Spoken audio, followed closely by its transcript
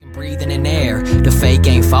breathing in air. The fake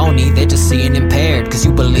ain't phony, they're just seeing impaired. Cause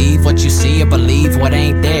you believe what you see or believe what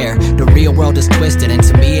ain't there. The real world is twisted and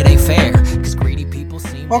to me it ain't fair. Cause greedy people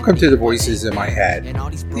seem... Welcome to the Voices in My Head.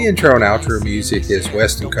 The intro and outro music is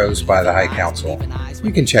Western Coast by the High Council.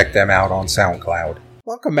 You can check them out on SoundCloud.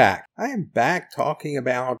 Welcome back. I am back talking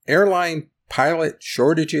about airline pilot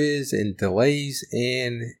shortages and delays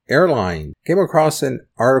in airline. Came across an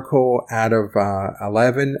article out of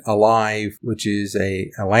 11 Alive, which is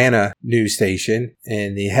a Atlanta news station.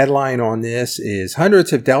 And the headline on this is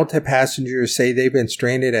hundreds of Delta passengers say they've been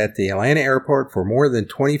stranded at the Atlanta airport for more than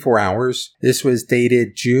 24 hours. This was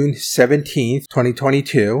dated June 17th,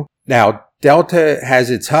 2022. Now, Delta has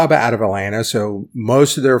its hub out of Atlanta, so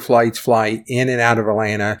most of their flights fly in and out of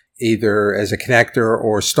Atlanta, either as a connector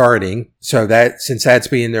or starting. So that, since that's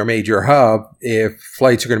being their major hub, if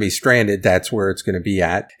flights are going to be stranded, that's where it's going to be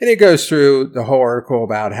at. And it goes through the whole article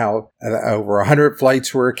about how over 100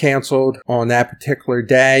 flights were canceled on that particular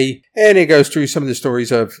day. And it goes through some of the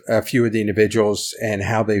stories of a few of the individuals and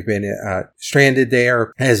how they've been stranded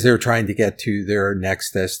there as they're trying to get to their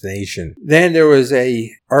next destination. Then there was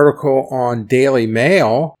a article on Daily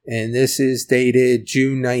Mail, and this is dated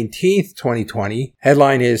June 19th, 2020.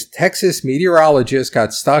 Headline is, Texas meteorologist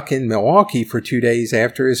got stuck in Milwaukee for 2 days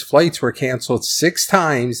after his flights were canceled 6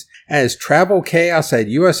 times as travel chaos at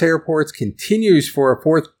U.S. airports continues for a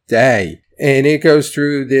 4th day. And it goes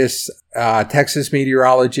through this Texas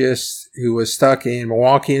meteorologist who was stuck in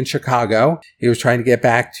Milwaukee and Chicago. He was trying to get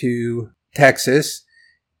back to Texas.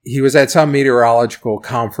 He was at some meteorological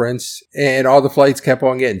conference and all the flights kept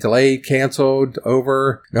on getting delayed, canceled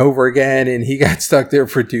over and over again. And he got stuck there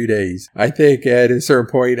for 2 days. I think at a certain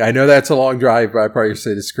point, I know that's a long drive, but I probably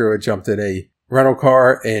said, screw it, jumped in a rental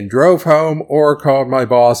car and drove home, or called my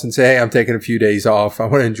boss and say, hey, I'm taking a few days off. I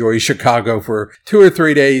want to enjoy Chicago for 2 or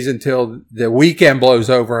 3 days until the weekend blows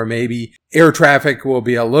over, and maybe air traffic will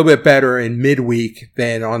be a little bit better in midweek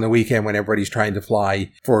than on the weekend when everybody's trying to fly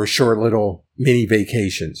for short little mini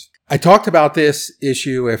vacations. I talked about this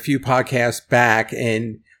issue a few podcasts back,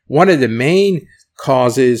 and one of the main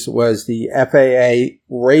causes was the FAA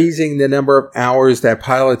raising the number of hours that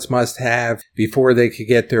pilots must have before they could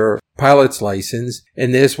get their pilot's license.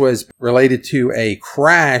 And this was related to a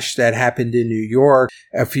crash that happened in New York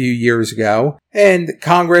a few years ago. And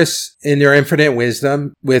Congress, in their infinite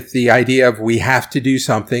wisdom, with the idea of we have to do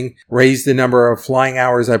something, raised the number of flying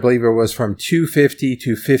hours, I believe it was from 250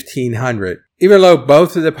 to 1,500. Even though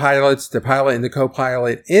both of the pilots, the pilot and the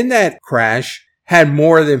co-pilot in that crash, had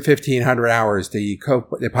more than 1,500 hours. The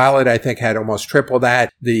pilot, I think, had almost triple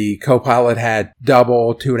that. The co-pilot had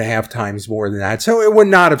double, 2.5 times more than that. So it would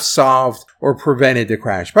not have solved or prevented the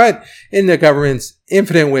crash. But in the government's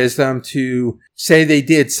infinite wisdom to say they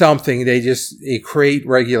did something, they create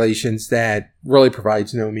regulations that really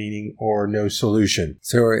provides no meaning or no solution.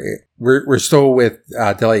 So we're still with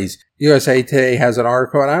delays. USA Today has an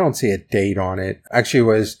article, and I don't see a date on it. Actually,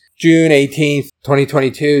 it was June 18th,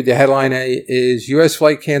 2022. The headline is U.S.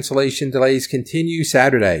 flight cancellation delays continue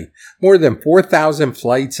Saturday. More than 4,000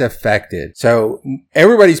 flights affected. So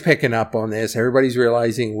everybody's picking up on this. Everybody's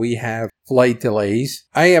realizing we have flight delays.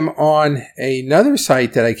 I am on another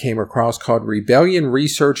site that I came across called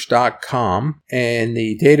rebellionresearch.com. And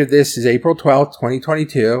the date of this is April 12th,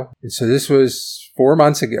 2022. And so this was 4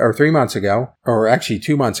 months ago, or 3 months ago, or actually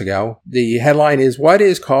 2 months ago. The headline is, what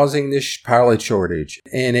is causing this pilot shortage?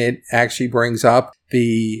 And it actually brings up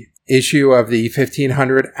the issue of the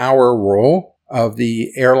 1,500-hour rule of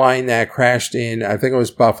the airline that crashed in, I think it was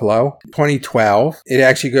Buffalo, 2012. It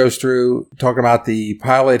actually goes through talking about the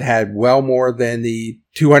pilot had well more than the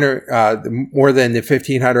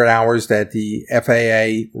 1,500 hours that the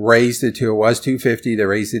FAA raised it to. It was 250. They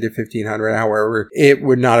raised it to 1,500. However, it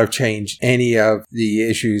would not have changed any of the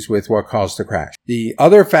issues with what caused the crash. The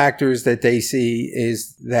other factors that they see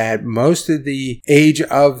is that most of the age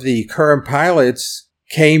of the current pilots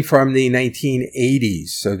came from the 1980s.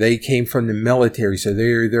 So they came from the military. So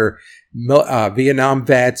they're either Vietnam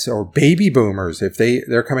vets or baby boomers. If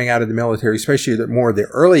they're coming out of the military, especially more of the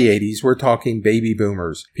early 80s, we're talking baby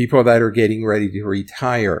boomers, people that are getting ready to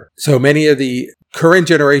retire. So many of the current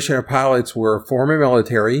generation of pilots were former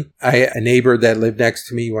military. A neighbor that lived next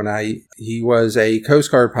to me he was a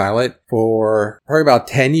Coast Guard pilot for probably about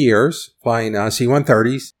 10 years, flying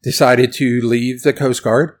C-130s, decided to leave the Coast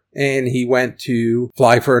Guard. And he went to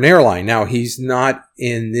fly for an airline. Now, he's not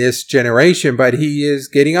in this generation, but he is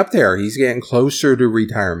getting up there. He's getting closer to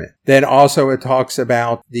retirement. Then also it talks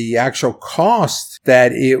about the actual cost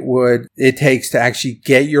that it takes to actually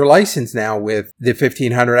get your license now with the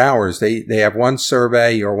 1,500 hours. They have one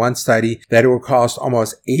survey or one study that it will cost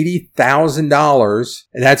almost $80,000.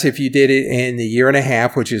 And that's if you did it in a year and a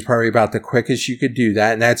half, which is probably about the quickest you could do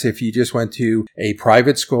that. And that's if you just went to a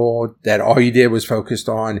private school that all you did was focused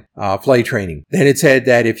on flight training. Then it said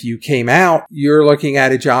that if you came out, you're looking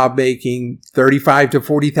at a job making $35,000 to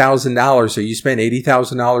 $40,000. So you spend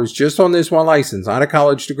 $80,000 just on this one license, not a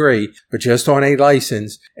college degree, but just on a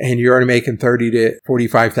license, and you're only making $30,000 to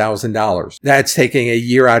 $45,000. That's taking a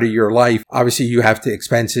year out of your life. Obviously, you have to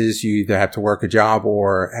expenses. You either have to work a job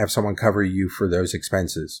or have someone cover you for those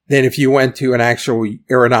expenses. Then if you went to an actual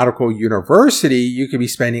aeronautical university, you could be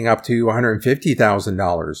spending up to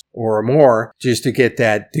 $150,000 or more just to get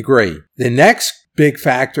that degree. The next big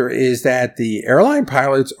factor is that the airline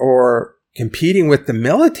pilots are competing with the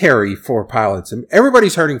military for pilots. And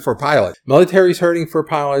everybody's hurting for pilots. Military's hurting for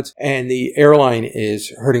pilots, and the airline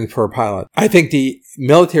is hurting for pilots. I think the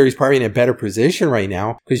military is probably in a better position right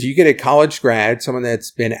now because you get a college grad, someone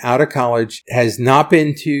that's been out of college, has not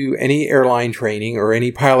been to any airline training or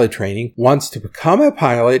any pilot training, wants to become a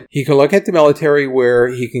pilot. He can look at the military where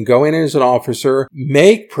he can go in as an officer,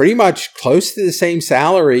 make pretty much close to the same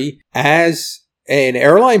salary as an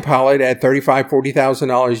airline pilot at $35,000,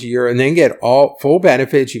 $40,000 a year, and then get all full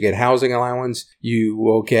benefits. You get housing allowance. You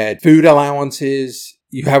will get food allowances.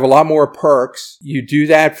 You have a lot more perks. You do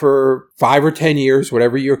that for 5 or 10 years,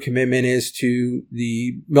 whatever your commitment is to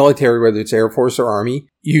the military, whether it's Air Force or Army.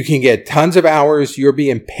 You can get tons of hours. You're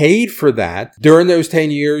being paid for that. During those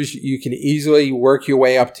 10 years, you can easily work your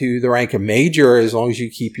way up to the rank of major as long as you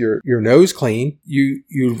keep your nose clean. You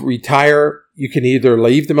retire. You can either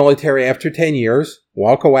leave the military after 10 years,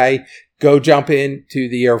 walk away, go jump into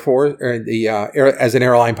the Air Force or as an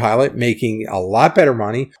airline pilot, making a lot better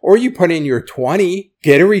money, or you put in your 20,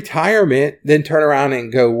 get a retirement, then turn around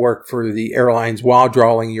and go work for the airlines while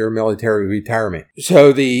drawing your military retirement.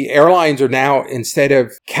 So the airlines are now, instead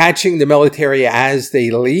of catching the military as they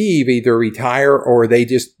leave, either retire or they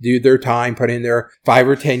just do their time, put in their 5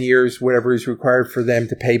 or 10 years, whatever is required for them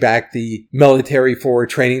to pay back the military for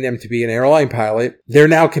training them to be an airline pilot. They're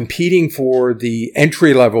now competing for the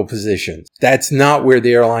entry-level positions. That's not where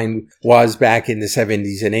the airline was back in the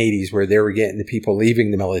 70s and 80s, where they were getting the people leaving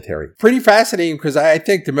the military. Pretty fascinating, because I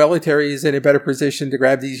think the military is in a better position to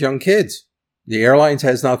grab these young kids. The airlines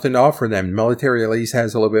has nothing to offer them. The military at least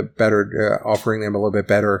has a little bit better, offering them a little bit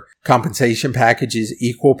better compensation packages,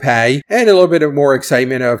 equal pay, and a little bit of more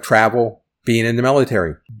excitement of travel being in the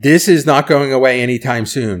military. This is not going away anytime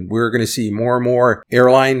soon. We're going to see more and more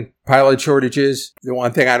airline pilot shortages. The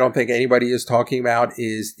one thing I don't think anybody is talking about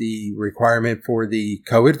is the requirement for the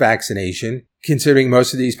COVID vaccination. Considering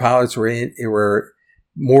most of these pilots were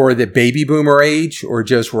more the baby boomer age or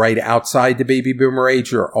just right outside the baby boomer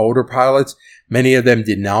age or older pilots, many of them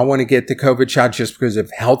did not want to get the COVID shot just because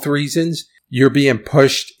of health reasons. You're being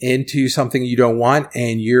pushed into something you don't want,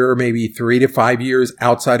 and you're maybe 3 to 5 years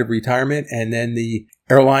outside of retirement, and then the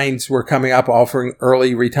airlines were coming up offering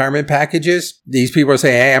early retirement packages. These people are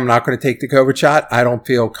saying, hey, I'm not going to take the COVID shot. I don't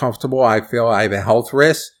feel comfortable. I feel I have a health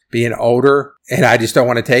risk being older, and I just don't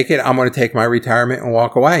want to take it. I'm going to take my retirement and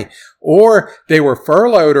walk away. Or they were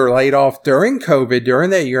furloughed or laid off during COVID, during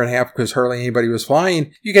that year and a half, because hardly anybody was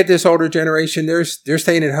flying. You get this older generation, they're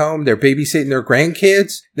staying at home, they're babysitting their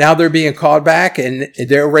grandkids. Now they're being called back and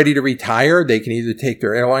they're ready to retire. They can either take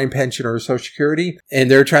their airline pension or Social Security, and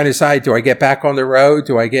they're trying to decide, do I get back on the road?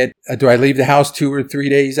 Do I leave the house 2 or 3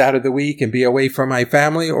 days out of the week and be away from my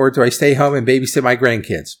family? Or do I stay home and babysit my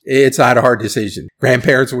grandkids? It's not a hard decision.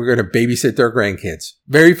 Grandparents were going to babysit their grandkids.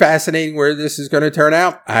 Very fascinating where this is going to turn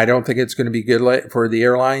out. I don't think it's going to be good for the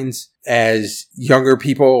airlines as younger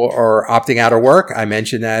people are opting out of work. I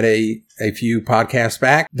mentioned that a few podcasts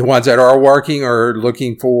back. The ones that are working are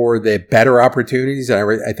looking for the better opportunities.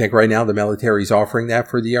 I think right now the military is offering that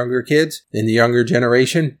for the younger kids. In the younger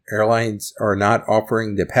generation, airlines are not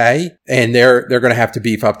offering the pay, and they're going to have to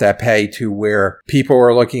beef up that pay to where people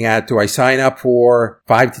are looking at, do I sign up for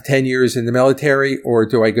 5 to 10 years in the military, or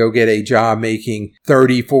do I go get a job making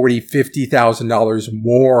 $30,000, $40,000, $50,000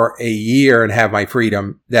 more a year and have my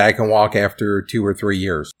freedom that I can walk after 2 or 3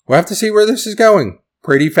 years? We'll have to see where this is going.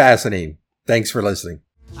 Pretty fascinating. Thanks for listening.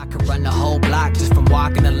 I could run the whole block just from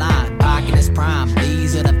walking the line. Barking is prime,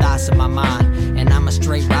 these are the thoughts in my mind. And I'm a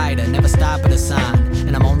straight rider, never stop at a sign.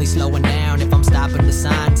 And I'm only slowing down if I'm stopping the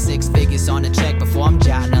sign. 6 figures on the check before I'm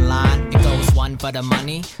jotting a line. It goes 1 for the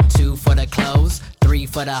money, 2 for the clothes, 3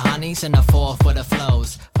 for the honeys, and a 4 for the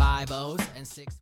flows. 5 O's and 6